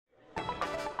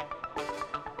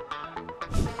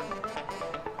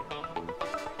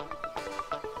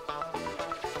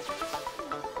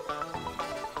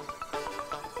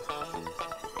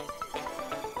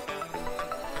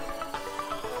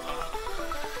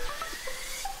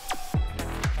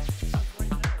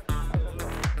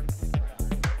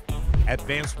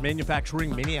Advanced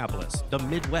Manufacturing Minneapolis, the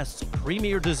Midwest's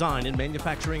premier design and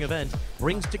manufacturing event,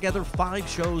 brings together 5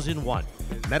 shows in one: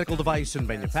 Medical Device and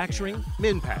Manufacturing,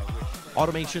 MinnPack;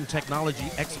 Automation Technology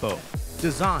Expo;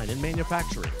 Design and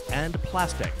Manufacturing; and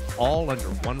Plastec, all under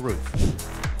one roof.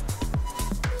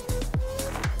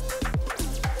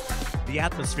 The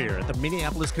atmosphere at the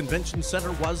Minneapolis Convention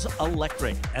Center was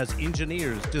electric as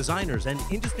engineers, designers, and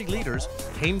industry leaders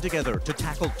came together to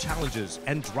tackle challenges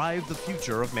and drive the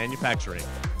future of manufacturing.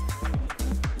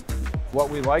 What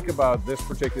we like about this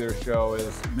particular show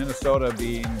is Minnesota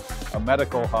being a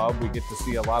medical hub. We get to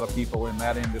see a lot of people in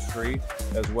that industry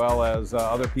as well as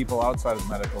other people outside of the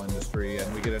medical industry,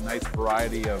 and we get a nice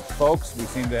variety of folks. We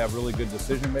seem to have really good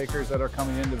decision makers that are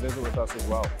coming in to visit with us as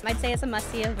well. I'd say it's a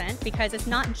must-see event because it's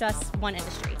not just one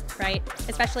industry, right?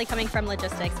 Especially coming from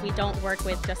logistics, we don't work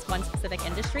with just one specific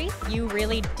industry. You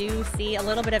really do see a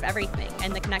little bit of everything,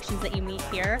 and the connections that you meet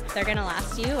here, they're gonna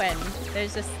last you, and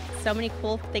there's just so many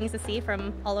cool things to see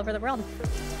from all over the world.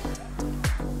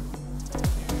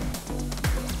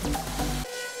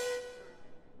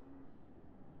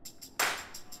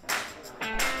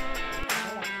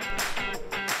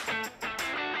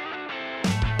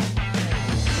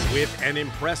 With an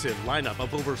impressive lineup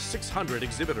of over 600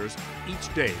 exhibitors,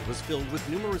 each day was filled with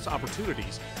numerous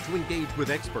opportunities to engage with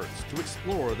experts to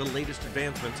explore the latest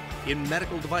advancements in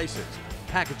medical devices,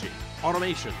 packaging,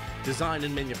 automation, design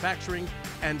and manufacturing,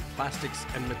 and plastics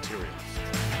and materials.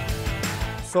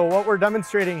 So what we're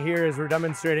demonstrating here is we're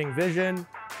demonstrating vision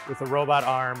with a robot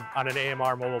arm on an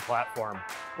AMR mobile platform.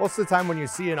 Most of the time when you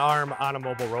see an arm on a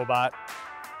mobile robot,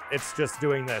 it's just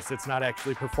doing this. It's not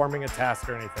actually performing a task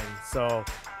or anything. So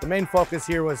the main focus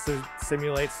here was to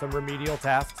simulate some remedial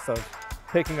tasks of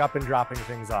picking up and dropping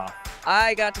things off.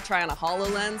 I got to try on a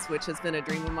HoloLens, which has been a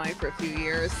dream of mine for a few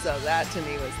years, so that to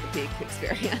me was the peak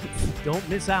experience. Don't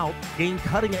miss out. Gain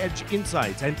cutting-edge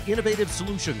insights and innovative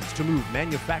solutions to move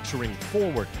manufacturing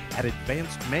forward at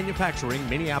Advanced Manufacturing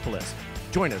Minneapolis.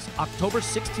 Join us October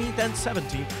 16th and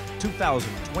 17th,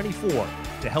 2024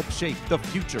 to help shape the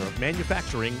future of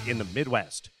manufacturing in the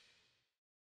Midwest.